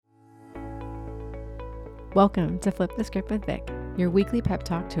Welcome to Flip the Script with Vic, your weekly pep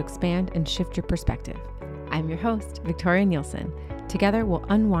talk to expand and shift your perspective. I'm your host, Victoria Nielsen. Together, we'll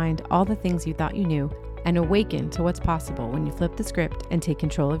unwind all the things you thought you knew and awaken to what's possible when you flip the script and take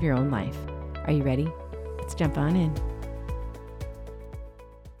control of your own life. Are you ready? Let's jump on in.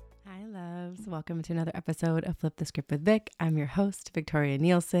 Hi, loves. Welcome to another episode of Flip the Script with Vic. I'm your host, Victoria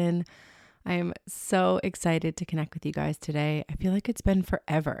Nielsen. I am so excited to connect with you guys today. I feel like it's been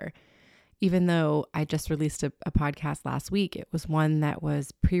forever. Even though I just released a podcast last week, it was one that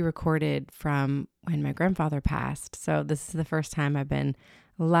was pre-recorded from when my grandfather passed. So this is the first time I've been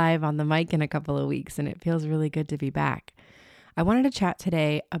live on the mic in a couple of weeks, and it feels really good to be back. I wanted to chat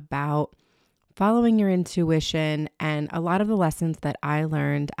today about following your intuition and a lot of the lessons that I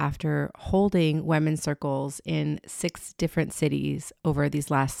learned after holding women's circles in 6 different cities over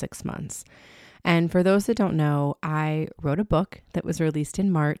these last 6 months. And for those that don't know, I wrote a book that was released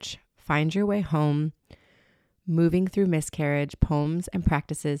in March, Find Your Way Home, Moving Through Miscarriage, Poems and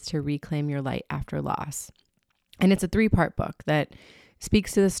Practices to Reclaim Your Light After Loss. And it's a 3-part book that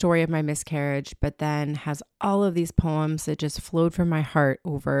speaks to the story of my miscarriage, but then has all of these poems that just flowed from my heart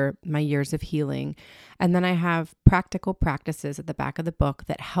over my years of healing. And then I have practical practices at the back of the book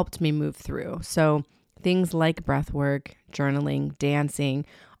that helped me move through. So things like breath work, journaling, dancing,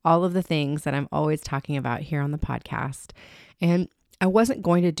 all of the things that I'm always talking about here on the podcast. And I wasn't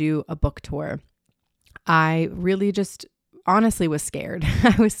going to do a book tour. I really just honestly was scared.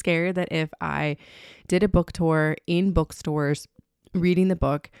 I was scared that if I did a book tour in bookstores reading the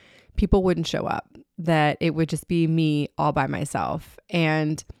book, people wouldn't show up, that it would just be me all by myself.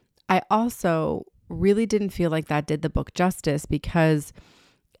 And I also really didn't feel like that did the book justice because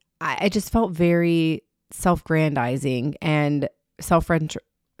I just felt very self-grandizing and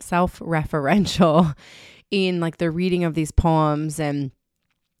self-referential in like the reading of these poems. And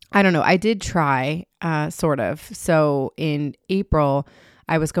I don't know, I did try sort of. So in April,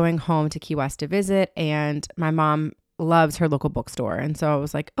 I was going home to Key West to visit, and my mom loves her local bookstore. And so I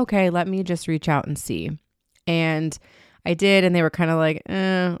was like, okay, let me just reach out and see. And I did. And they were kind of like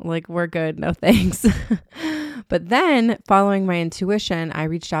we're good. No, thanks. But then following my intuition, I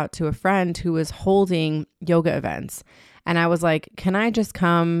reached out to a friend who was holding yoga events. And I was like, can I just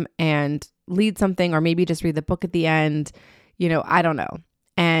come and lead something or maybe just read the book at the end? I don't know.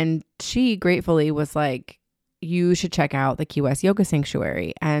 And she gratefully was like, you should check out the Key West Yoga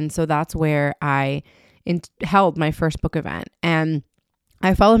Sanctuary. And so that's where I held my first book event. And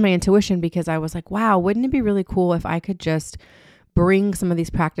I followed my intuition because I was like, wow, wouldn't it be really cool if I could just bring some of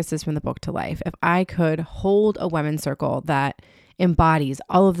these practices from the book to life? If I could hold a women's circle that embodies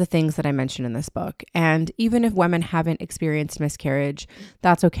all of the things that I mentioned in this book. And even if women haven't experienced miscarriage,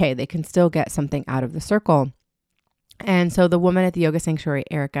 that's okay. They can still get something out of the circle. And so the woman at the yoga sanctuary,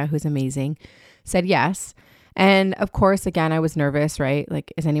 Erica, who's amazing, said yes. And of course, again, I was nervous, right?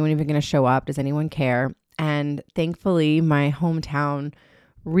 Like, is anyone even going to show up? Does anyone care? And thankfully, my hometown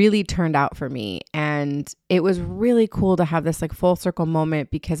really turned out for me. And it was really cool to have this like full circle moment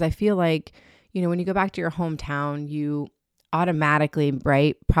because I feel like, when you go back to your hometown, you automatically,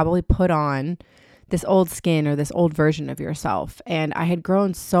 right, probably put on this old skin or this old version of yourself. And I had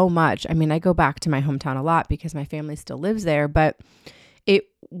grown so much. I mean, I go back to my hometown a lot because my family still lives there, but it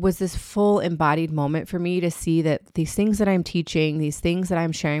was this full embodied moment for me to see that these things that I'm teaching, these things that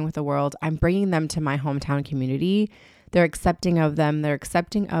I'm sharing with the world, I'm bringing them to my hometown community. They're accepting of them. They're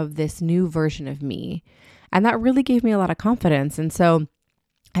accepting of this new version of me. And that really gave me a lot of confidence. And so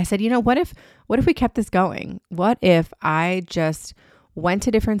I said, what if we kept this going? What if I just went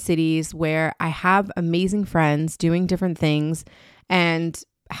to different cities where I have amazing friends doing different things and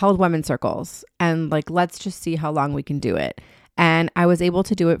held women's circles and let's just see how long we can do it. And I was able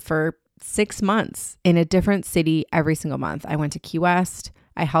to do it for 6 months in a different city every single month. I went to Key West.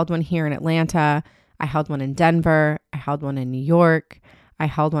 I held one here in Atlanta. I held one in Denver. I held one in New York. I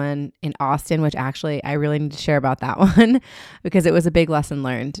held one in Austin, which actually I really need to share about that one because it was a big lesson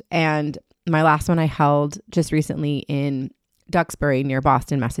learned. And my last one I held just recently in Duxbury near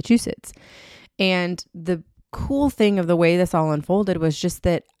Boston, Massachusetts. And the cool thing of the way this all unfolded was just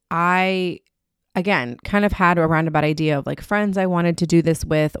that I, again, kind of had a roundabout idea of like friends I wanted to do this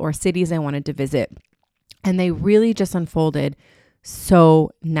with or cities I wanted to visit. And they really just unfolded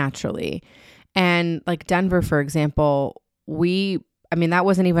so naturally. And like Denver, for example, that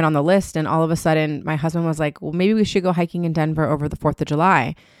wasn't even on the list. And all of a sudden my husband was like, well, maybe we should go hiking in Denver over the 4th of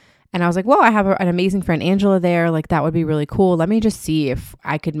July. And I was like, well, I have an amazing friend, Angela, there. Like, that would be really cool. Let me just see if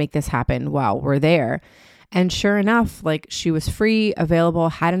I could make this happen while we're there. And sure enough, like, she was free, available,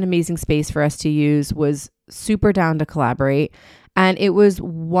 had an amazing space for us to use, was super down to collaborate. And it was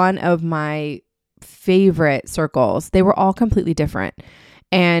one of my favorite circles. They were all completely different.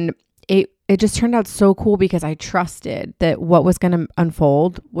 And it just turned out so cool because I trusted that what was going to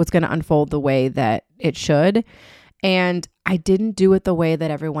unfold the way that it should. And I didn't do it the way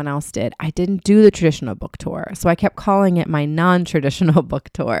that everyone else did. I didn't do the traditional book tour. So I kept calling it my non-traditional book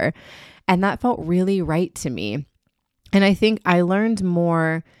tour. And that felt really right to me. And I think I learned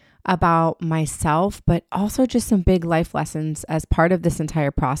more about myself, but also just some big life lessons as part of this entire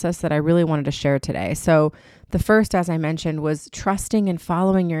process that I really wanted to share today. So the first, as I mentioned, was trusting and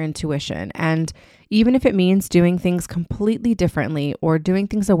following your intuition. And even if it means doing things completely differently or doing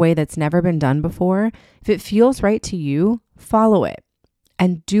things a way that's never been done before, if it feels right to you, follow it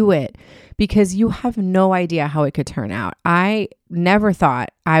and do it, because you have no idea how it could turn out. I never thought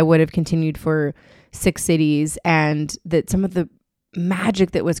I would have continued for 6 cities and that some of the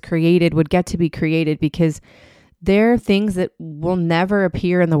magic that was created would get to be created, because they're things that will never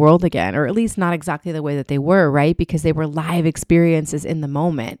appear in the world again, or at least not exactly the way that they were, right? Because they were live experiences in the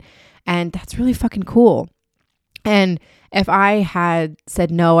moment. And that's really fucking cool. And if I had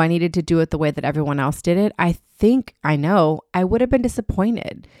said, no, I needed to do it the way that everyone else did it, I know I would have been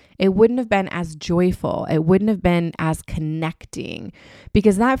disappointed. It wouldn't have been as joyful. It wouldn't have been as connecting,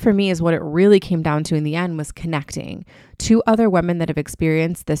 because that for me is what it really came down to in the end, was connecting to other women that have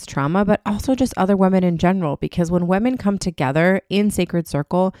experienced this trauma, but also just other women in general. Because when women come together in Sacred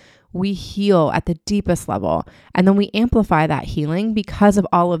Circle, we heal at the deepest level. And then we amplify that healing because of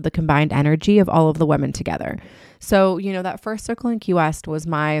all of the combined energy of all of the women together. So, that first circle in Key West was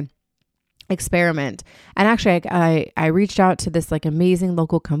my experiment. And actually I reached out to this like amazing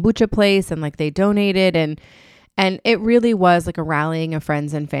local kombucha place, and like they donated, and it really was like a rallying of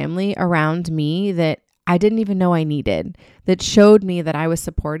friends and family around me that I didn't even know I needed, that showed me that I was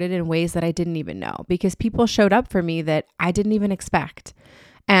supported in ways that I didn't even know, because people showed up for me that I didn't even expect.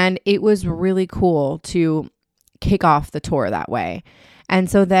 And it was really cool to kick off the tour that way. And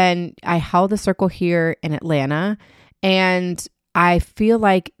so then I held a circle here in Atlanta, and I feel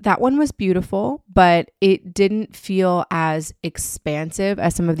like that one was beautiful, but it didn't feel as expansive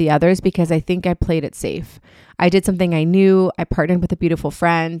as some of the others, because I think I played it safe. I did something I knew. I partnered with a beautiful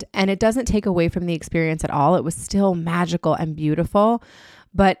friend, and it doesn't take away from the experience at all. It was still magical and beautiful,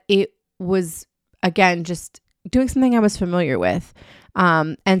 but it was, again, just doing something I was familiar with.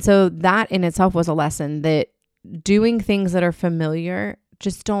 And so that in itself was a lesson that doing things that are familiar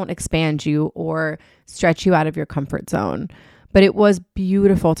just don't expand you or stretch you out of your comfort zone. But it was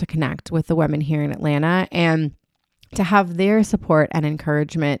beautiful to connect with the women here in Atlanta and to have their support and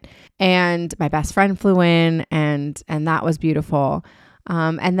encouragement. And my best friend flew in, and that was beautiful.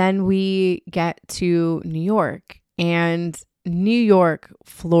 And then we get to New York, and New York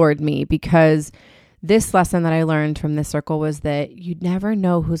floored me, because this lesson that I learned from this circle was that you never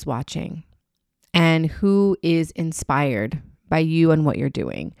know who's watching and who is inspired by you and what you're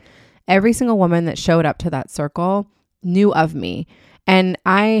doing. Every single woman that showed up to that circle knew of me. And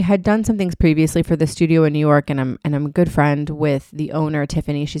I had done some things previously for the studio in New York, and I'm a good friend with the owner,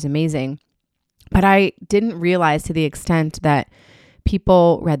 Tiffany. She's amazing. But I didn't realize to the extent that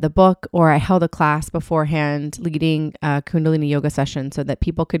people read the book, or I held a class beforehand leading a Kundalini yoga session so that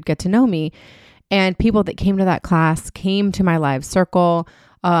people could get to know me. And people that came to that class came to my live circle.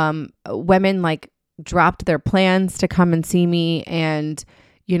 Women like dropped their plans to come and see me. And,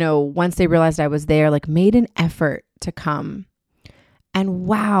 once they realized I was there, like made an effort to come. And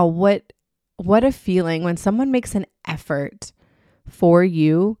wow, what a feeling when someone makes an effort for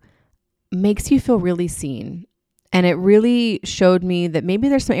you, makes you feel really seen. And it really showed me that maybe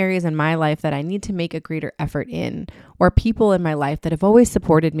there's some areas in my life that I need to make a greater effort in, or people in my life that have always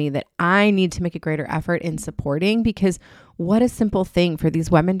supported me that I need to make a greater effort in supporting, because what a simple thing for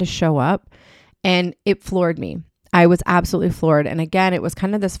these women to show up. And it floored me. I was absolutely floored. And again, it was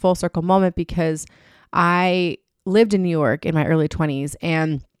kind of this full circle moment, because I lived in New York in my early 20s,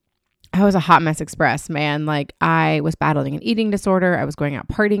 and I was a hot mess express, man. Like, I was battling an eating disorder. I was going out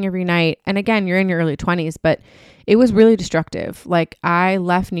partying every night. And again, you're in your early 20s, but it was really destructive. Like, I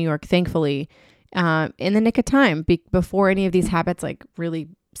left New York, thankfully, in the nick of time, before any of these habits like really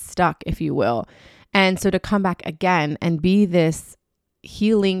stuck, if you will. And so to come back again and be this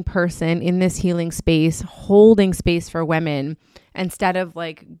healing person in this healing space, holding space for women instead of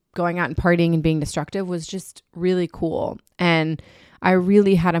like going out and partying and being destructive, was just really cool. And I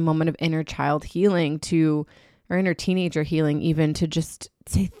really had a moment of inner child healing or inner teenager healing, even, to just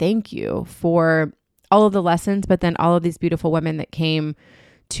say thank you for all of the lessons, but then all of these beautiful women that came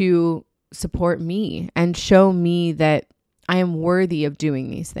to support me and show me that I am worthy of doing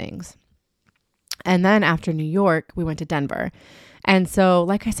these things. And then after New York, we went to Denver. And so,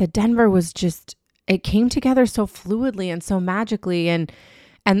 like I said, Denver was just it came together so fluidly and so magically. And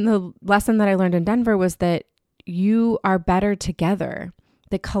the lesson that I learned in Denver was that you are better together.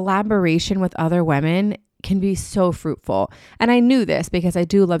 The collaboration with other women can be so fruitful. And I knew this because I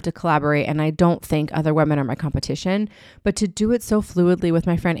do love to collaborate and I don't think other women are my competition. But to do it so fluidly with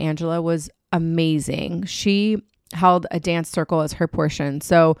my friend Angela was amazing. She held a dance circle as her portion.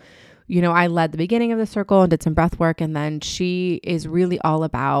 So, I led the beginning of the circle and did some breath work. And then she is really all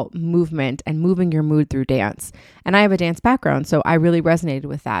about movement and moving your mood through dance. And I have a dance background, so I really resonated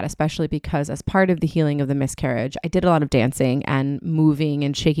with that, especially because as part of the healing of the miscarriage, I did a lot of dancing and moving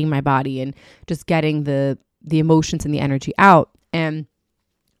and shaking my body and just getting the emotions and the energy out. And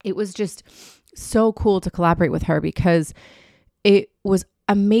it was just so cool to collaborate with her because it was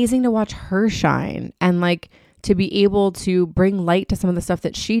amazing to watch her shine and to be able to bring light to some of the stuff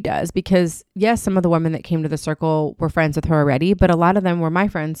that she does. Because yes, some of the women that came to the circle were friends with her already, but a lot of them were my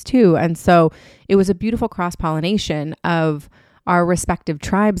friends too. And so it was a beautiful cross-pollination of our respective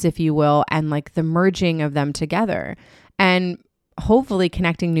tribes, if you will, and the merging of them together and hopefully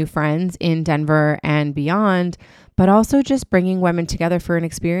connecting new friends in Denver and beyond, but also just bringing women together for an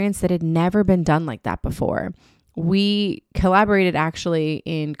experience that had never been done like that before. We collaborated actually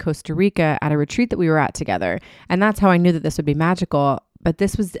in Costa Rica at a retreat that we were at together. And that's how I knew that this would be magical. But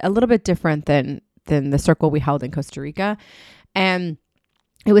this was a little bit different than the circle we held in Costa Rica. And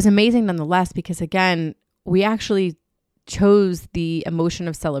it was amazing nonetheless, because again, we actually chose the emotion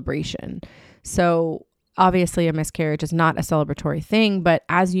of celebration. So obviously a miscarriage is not a celebratory thing, but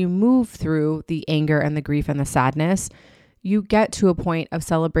as you move through the anger and the grief and the sadness, you get to a point of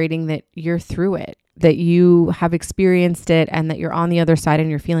celebrating that you're through it, that you have experienced it and that you're on the other side and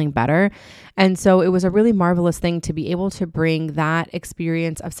you're feeling better. And so it was a really marvelous thing to be able to bring that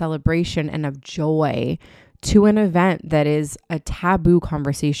experience of celebration and of joy to an event that is a taboo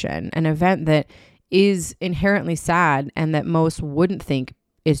conversation, an event that is inherently sad and that most wouldn't think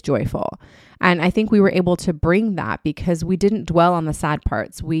is joyful. And I think we were able to bring that because we didn't dwell on the sad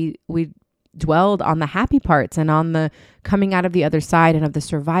parts. We dwelled on the happy parts and on the coming out of the other side and of the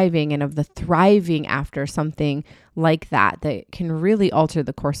surviving and of the thriving after something like that can really alter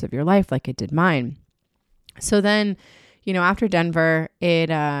the course of your life like it did mine. So then, after Denver,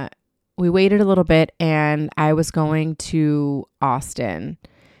 we waited a little bit and I was going to Austin.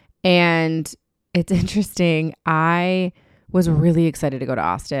 And it's interesting. I was really excited to go to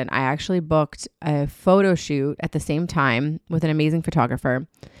Austin. I actually booked a photo shoot at the same time with an amazing photographer.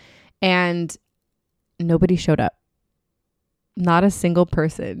 And nobody showed up. Not a single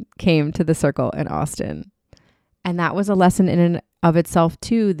person came to the circle in Austin. And that was a lesson in and of itself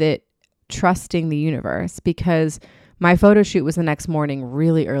too, that trusting the universe, because my photo shoot was the next morning,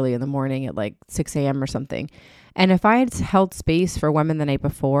 really early in the morning at 6 a.m. or something. And if I had held space for women the night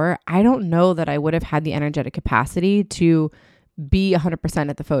before, I don't know that I would have had the energetic capacity to be 100%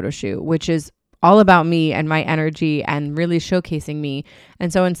 at the photo shoot, which is all about me and my energy and really showcasing me.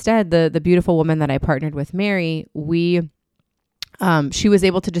 And so instead, the beautiful woman that I partnered with, Mary, she was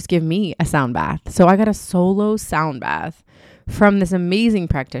able to just give me a sound bath. So I got a solo sound bath from this amazing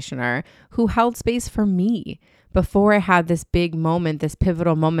practitioner who held space for me before I had this big moment, this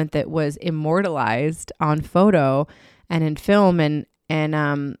pivotal moment that was immortalized on photo and in film.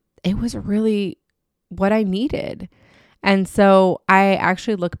 And it was really what I needed. And so I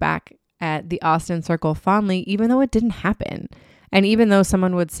actually look back at the Austin Circle fondly, even though it didn't happen. And even though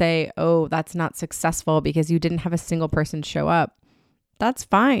someone would say, oh, that's not successful because you didn't have a single person show up, that's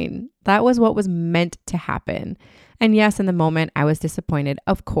fine. That was what was meant to happen. And yes, in the moment, I was disappointed,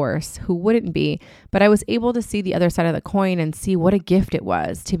 of course, who wouldn't be? But I was able to see the other side of the coin and see what a gift it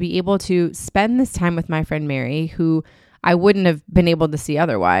was to be able to spend this time with my friend Mary, who I wouldn't have been able to see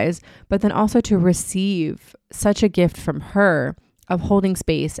otherwise, but then also to receive such a gift from her of holding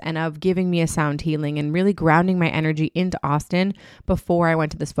space and of giving me a sound healing and really grounding my energy into Austin before I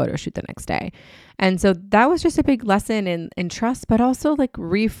went to this photo shoot the next day. And so that was just a big lesson in trust, but also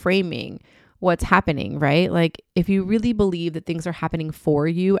reframing what's happening, right? If you really believe that things are happening for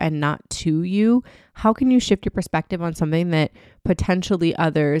you and not to you, how can you shift your perspective on something that potentially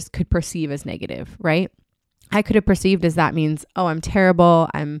others could perceive as negative, right? I could have perceived as that means, oh, I'm terrible.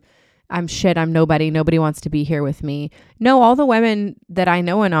 I'm shit. I'm nobody. Nobody wants to be here with me. No, all the women that I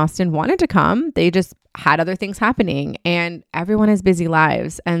know in Austin wanted to come. They just had other things happening and everyone has busy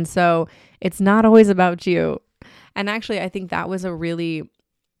lives. And so it's not always about you. And actually, I think that was a really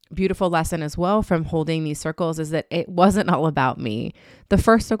beautiful lesson as well from holding these circles, is that it wasn't all about me. The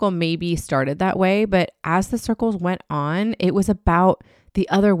first circle maybe started that way, but as the circles went on, it was about the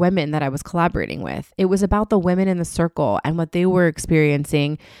other women that I was collaborating with. It was about the women in the circle and what they were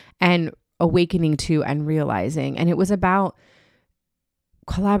experiencing and awakening to and realizing. And it was about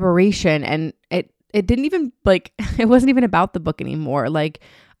collaboration, and it didn't even like, it wasn't even about the book anymore. Like,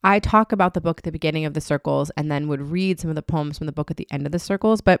 I talk about the book at the beginning of the circles and then would read some of the poems from the book at the end of the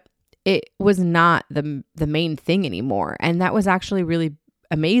circles, but it was not the main thing anymore. And that was actually really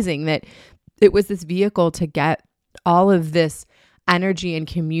amazing, that it was this vehicle to get all of this energy and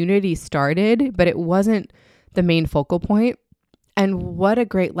community started, but it wasn't the main focal point. And what a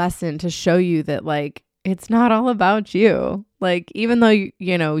great lesson to show you that, like, it's not all about you. Like, even though,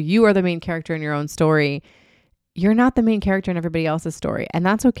 you are the main character in your own story, you're not the main character in everybody else's story. And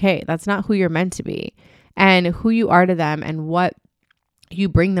that's okay. That's not who you're meant to be. And who you are to them and what you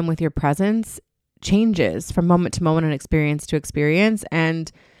bring them with your presence changes from moment to moment and experience to experience.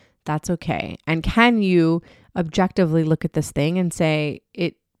 And that's okay. And can you objectively look at this thing and say,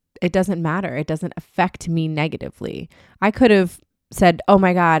 it doesn't matter. It doesn't affect me negatively. I could have said, oh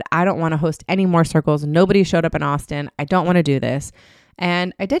my God, I don't want to host any more circles. Nobody showed up in Austin. I don't want to do this.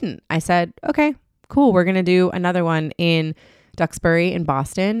 And I didn't. I said, okay, cool. We're going to do another one in Duxbury in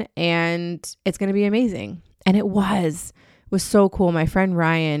Boston, and it's going to be amazing. And it was so cool. My friend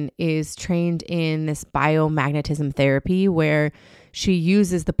Ryan is trained in this biomagnetism therapy, where she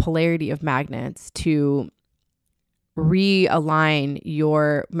uses the polarity of magnets to realign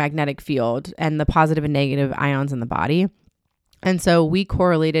your magnetic field and the positive and negative ions in the body. And so we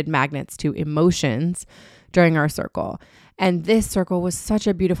correlated magnets to emotions during our circle. And this circle was such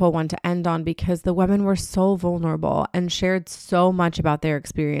a beautiful one to end on, because the women were so vulnerable and shared so much about their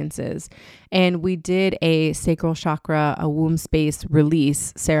experiences. And we did a sacral chakra, a womb space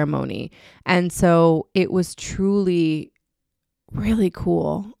release ceremony. And so it was truly really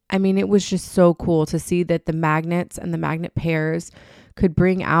cool. I mean, it was just so cool to see that the magnets and the magnet pairs could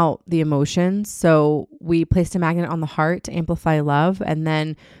bring out the emotions. So we placed a magnet on the heart to amplify love, and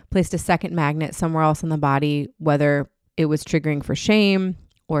then placed a second magnet somewhere else in the body, whether it was triggering for shame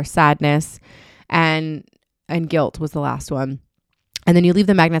or sadness, and guilt was the last one. And then you leave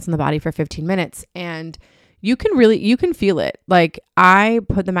the magnets in the body for 15 minutes, and you can feel it. Like, I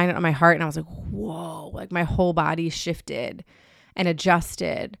put the magnet on my heart and I was like, whoa, like my whole body shifted and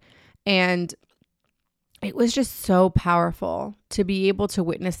adjusted. And it was just so powerful to be able to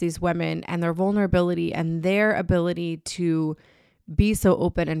witness these women and their vulnerability and their ability to be so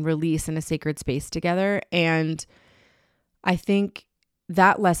open and release in a sacred space together. And I think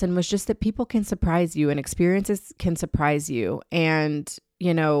that lesson was just that people can surprise you and experiences can surprise you. And,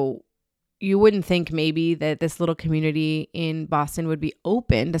 you wouldn't think maybe that this little community in Boston would be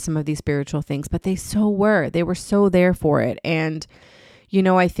open to some of these spiritual things, but they so were. They were so there for it. And,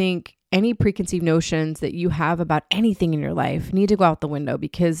 I think any preconceived notions that you have about anything in your life need to go out the window,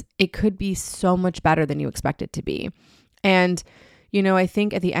 because it could be so much better than you expect it to be. And, I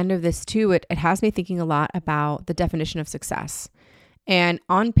think at the end of this too, it has me thinking a lot about the definition of success. And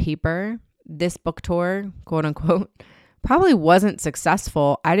on paper, this book tour, quote unquote, probably wasn't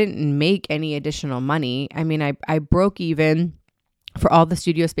successful. I didn't make any additional money. I mean, I broke even for all the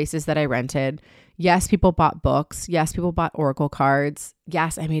studio spaces that I rented. Yes, people bought books. Yes, people bought Oracle cards.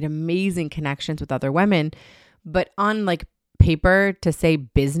 Yes, I made amazing connections with other women. But on like paper, to say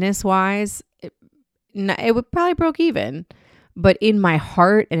business wise, it would probably broke even. But in my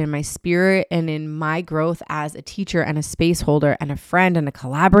heart and in my spirit and in my growth as a teacher and a space holder and a friend and a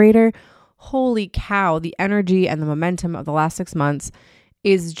collaborator, holy cow, the energy and the momentum of the last 6 months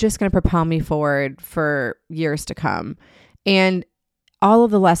is just going to propel me forward for years to come. And all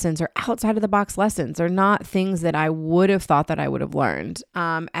of the lessons are outside of the box lessons. They're not things that I would have thought that I would have learned.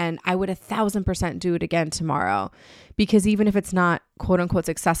 And I would 1,000% do it again tomorrow, because even if it's not quote unquote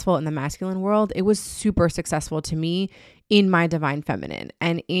successful in the masculine world, it was super successful to me in my divine feminine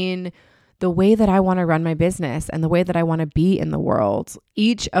and in the way that I want to run my business and the way that I want to be in the world.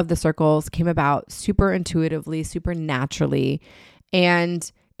 Each of the circles came about super intuitively, super naturally.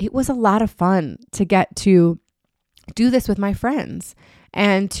 And it was a lot of fun to get to do this with my friends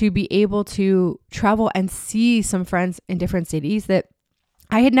and to be able to travel and see some friends in different cities that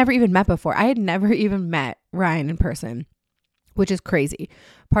I had never even met before. I had never even met Ryan in person, which is crazy.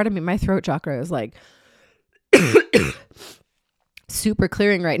 Part of me, my throat chakra is like super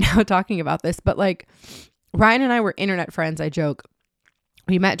clearing right now talking about this. But like, Ryan and I were internet friends. I joke.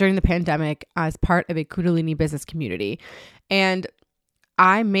 We met during the pandemic as part of a Kundalini business community. And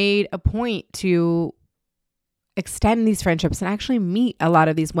I made a point to extend these friendships and actually meet a lot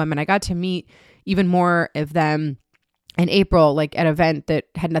of these women. I got to meet even more of them in April, like at an event that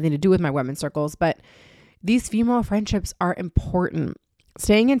had nothing to do with my women's circles. But these female friendships are important.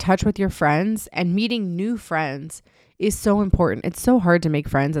 Staying in touch with your friends and meeting new friends is so important. It's so hard to make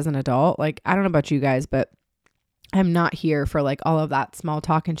friends as an adult. Like, I don't know about you guys, but I'm not here for like all of that small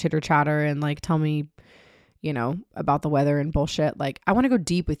talk and chitter chatter and like tell me, about the weather and bullshit. Like, I want to go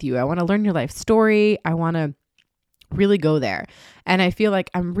deep with you. I want to learn your life story. I want to really go there. And I feel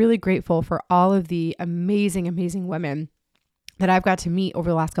like I'm really grateful for all of the amazing, amazing women that I've got to meet over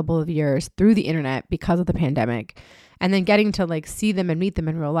the last couple of years through the internet because of the pandemic. And then getting to like see them and meet them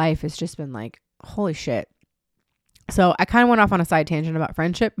in real life has just been like, holy shit. So I kind of went off on a side tangent about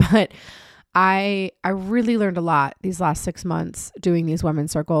friendship, but I really learned a lot these last 6 months doing these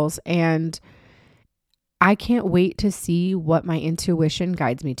women's circles. And I can't wait to see what my intuition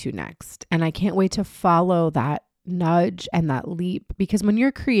guides me to next. And I can't wait to follow that nudge and that leap, because when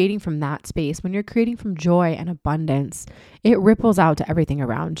you're creating from that space, when you're creating from joy and abundance, it ripples out to everything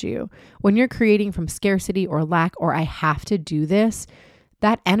around you. When you're creating from scarcity or lack, or I have to do this,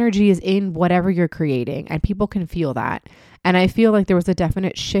 that energy is in whatever you're creating, and people can feel that. And I feel like there was a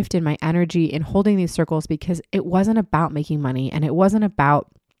definite shift in my energy in holding these circles, because it wasn't about making money, and it wasn't about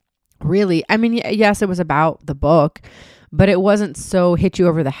really, I mean, yes, it was about the book, but it wasn't so hit you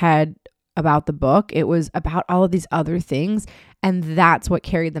over the head about the book. It was about all of these other things. And that's what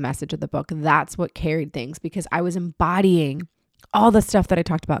carried the message of the book. That's what carried things, because I was embodying all the stuff that I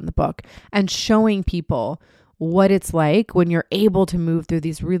talked about in the book and showing people what it's like when you're able to move through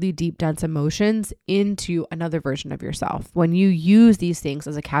these really deep, dense emotions into another version of yourself. When you use these things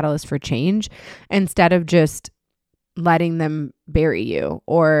as a catalyst for change, instead of just letting them bury you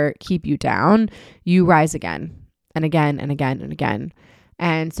or keep you down, you rise again and again and again and again.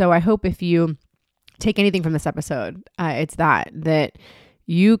 And so I hope if you take anything from this episode, it's that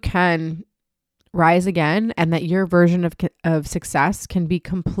you can rise again, and that your version of success can be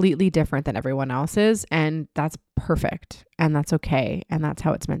completely different than everyone else's. And that's perfect. And that's okay. And that's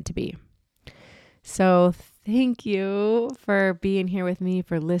how it's meant to be. So thank you for being here with me,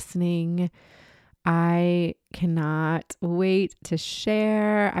 for listening. I cannot wait to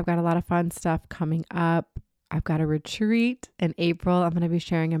share. I've got a lot of fun stuff coming up. I've got a retreat in April I'm going to be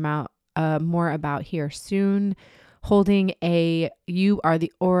sharing more about here soon, holding a You Are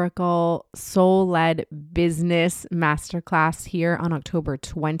the Oracle Soul-Led Business Masterclass here on October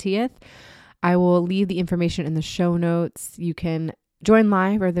 20th. I will leave the information in the show notes. You can join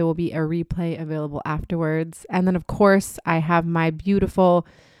live, or there will be a replay available afterwards. And then, of course, I have my beautiful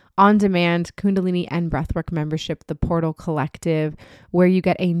on-demand Kundalini and Breathwork membership, the Portal Collective, where you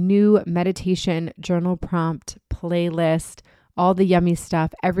get a new meditation journal prompt playlist, all the yummy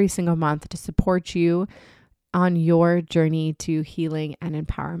stuff every single month to support you on your journey to healing and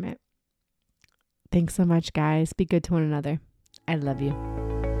empowerment. Thanks so much, guys. Be good to one another. I love you.